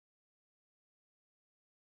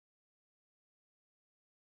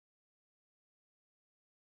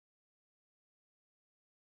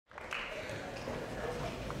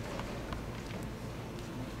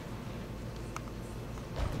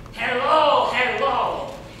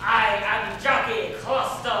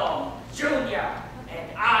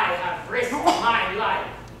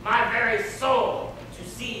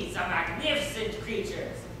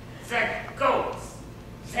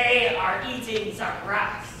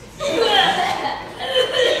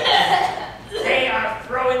They are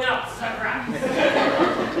throwing up, Gruff.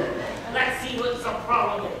 Let's see what the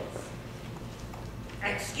problem is.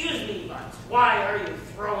 Excuse me, but why are you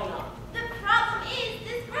throwing up? The problem is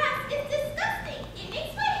this grass is disgusting. It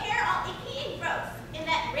makes my hair all icky and gross. And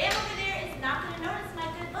that ram over there is not going to notice my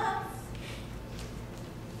good looks.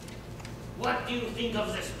 What do you think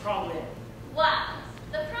of this problem? Well,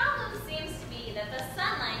 the problem seems to be that the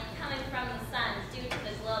sunlight coming from the sun due to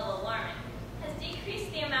the global warming has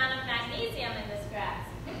decreased the amount of magnesium in this grass,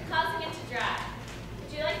 causing it to dry.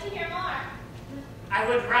 Would you like to hear more? I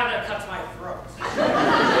would rather cut my throat.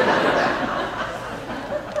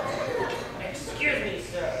 Excuse me,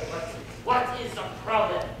 sir, but what is the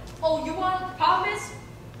problem? Oh, you want to know what the problem is?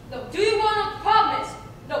 No, do you want to know what the problem is?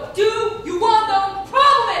 No, do you want to know what the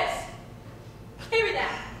problem is? Hear me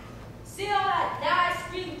now. See all that nice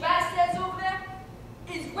green grass that's over there?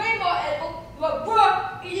 It's way more edible than what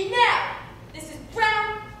we're eating now. This is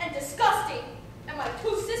brown and disgusting. And my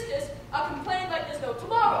two sisters are complaining like there's no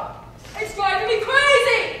tomorrow. It's driving me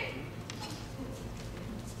crazy!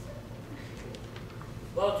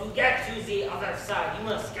 Well, to get to the other side, you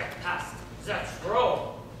must get past the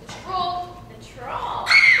troll. The troll? The troll.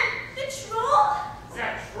 The troll? The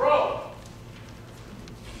troll.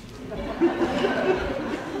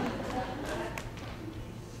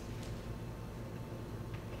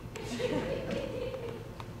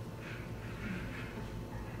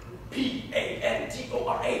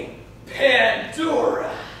 P-A-N-T-O-R-A.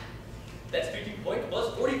 Pandora. That's 50 points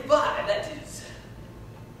plus 45. That is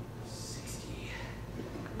 60.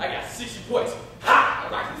 I got 60 points. Ha!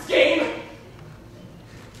 I'm rocking this game.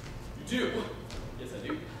 You do? Yes, I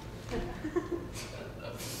do.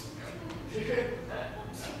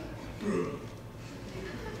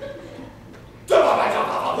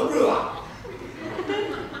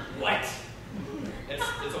 What?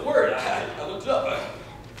 It's a word. I looked it up.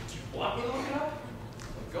 Do you want me to look it up?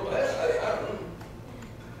 Go ahead. I don't know.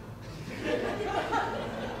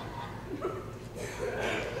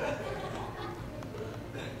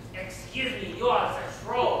 Excuse me, you are the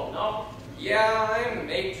troll, no? Yeah, I'm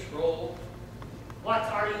a troll. What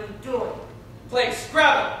are you doing? Playing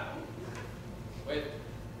Scrabble with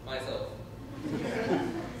myself.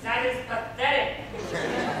 That is pathetic.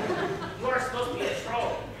 You are supposed to be a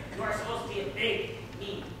troll. You are supposed to be a big,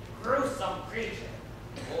 mean, gruesome creature.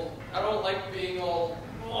 Well, I don't like being all.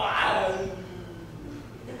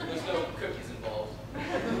 There's no cookies involved.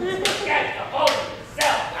 Get the hold of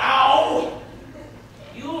yourself. Ow!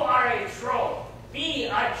 You are a troll. Be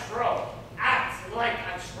a troll. Act like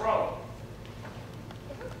a troll.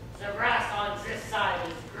 The grass on this side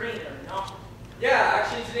is greener, no? Yeah,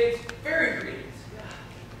 actually today it's very green.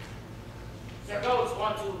 The goats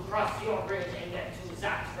want to cross your bridge and get to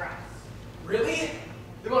that grass. Really?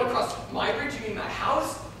 They want to cross my bridge? You mean my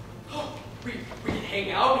house? We can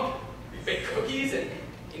hang out, we bake cookies and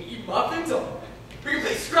eat muffins. We can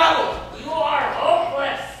play Scrabble. You are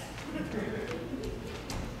hopeless.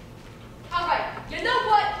 All right, you know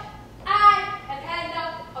what? I have had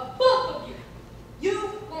enough of both of you. You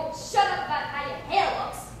won't shut up about how your hair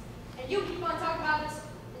looks, and you keep on talking about this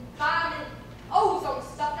environment, ozone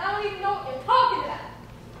stuff, and I don't even know what you're talking about.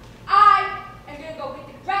 I am gonna go get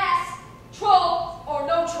the grass, troll or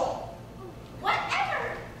no troll.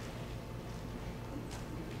 Whatever.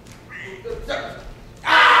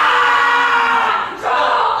 I'm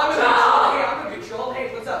a good troll. Hey,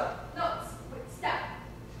 what's up? No, wait, stop.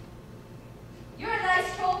 You're a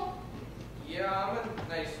nice troll. Yeah, I'm a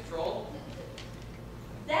nice troll.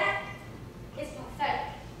 That is pathetic.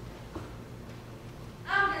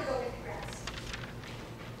 I'm gonna go get the grass.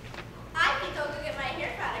 I think I'll go get my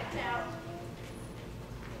hair product now.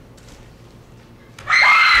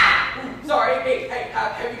 Ooh, sorry. Hey,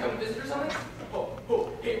 have you come to visit or something?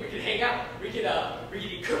 Hey, we could hang out. We could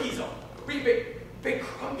eat cookies on. We could bake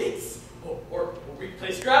crumpets. Or we could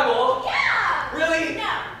play Scrabble. Yeah! Really?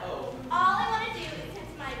 No. Oh. All I want to do is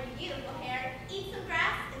tend my beautiful hair, eat some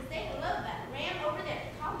grass, and say hello to that ram over there.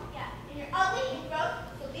 Call me, yeah. And you're ugly and gross,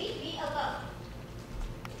 so leave me alone.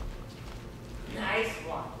 Nice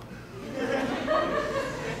one.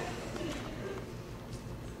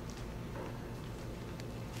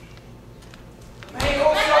 Hey,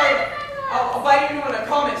 oh, sorry.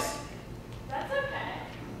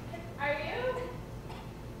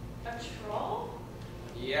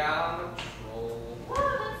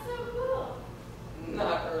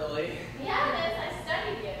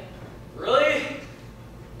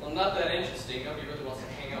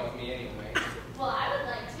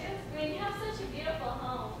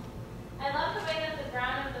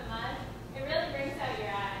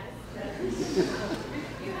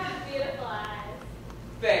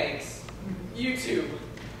 You too.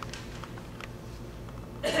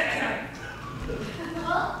 Well,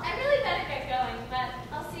 I really better get going, but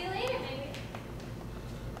I'll see you later, maybe.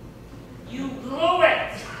 You blew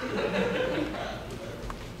it!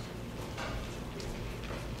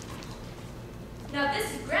 Now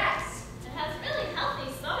this is grass. It has really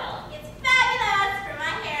healthy soil. It's fabulous for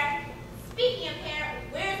my hair. Speaking of hair,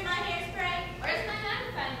 where's my hairspray? Where's my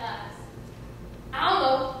magnifying glass? I don't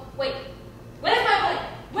know. Wait. Where's my bling?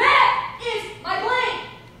 Where is my bling?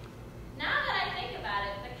 Now that I think about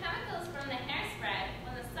it, the chemicals from the hairspray,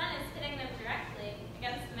 when the sun is hitting them directly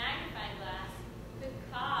against the magnifying glass, could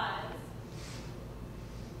cause...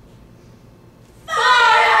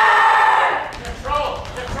 Fire! The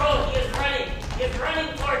troll, he is running. He is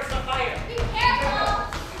running towards the fire. Be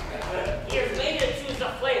careful! He has made it to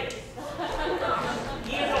the flames.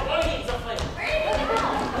 He is avoiding the flames. Where did he go?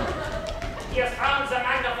 He has found the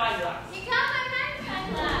magnifying glass. He got my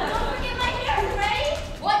magnifying glass. Don't forget my hairspray.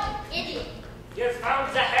 What an idiot. He has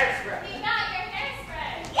found the hairspray. He got your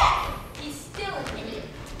hairspray. Yes. He's still an idiot.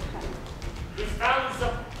 He has found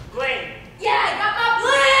the flame. Yeah, I got my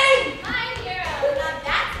bling! My hero. Now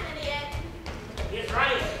that's an idiot. He is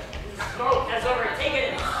running. The smoke has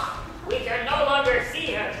overtaken him. We can no longer see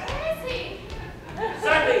him. Where is he?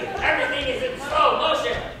 Suddenly, everything is in slow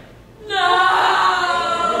motion. No!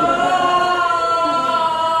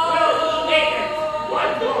 Will he make it? What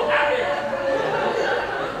will happen?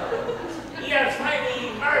 He has finally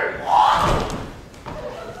emerged.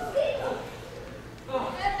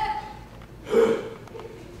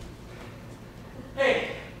 Hey,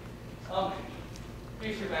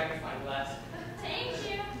 here's your magnifying glass. Thank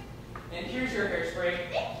you. And here's your hairspray.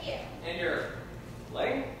 Thank you. And your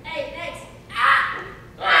leg. Hey, thanks. Ah!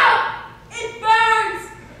 Ow! It burns!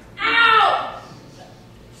 Ow!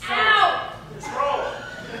 So, Ow! the troll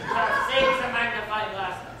has saved the magnifying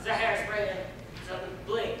glass, the hairspray, and the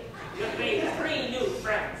bling. You have made 3 new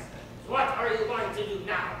friends. What are you going to do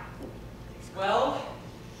now? Well,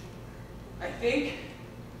 I think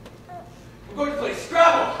we're going to play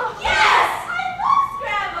Scrabble. Yes! I love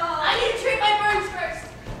Scrabble. I need to treat my burns first.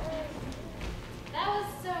 That was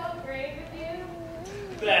so brave of you.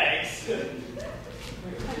 Thanks. So,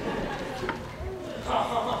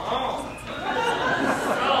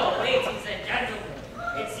 ladies and gentlemen,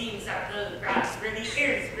 it seems that the grass really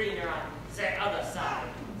is greener on the other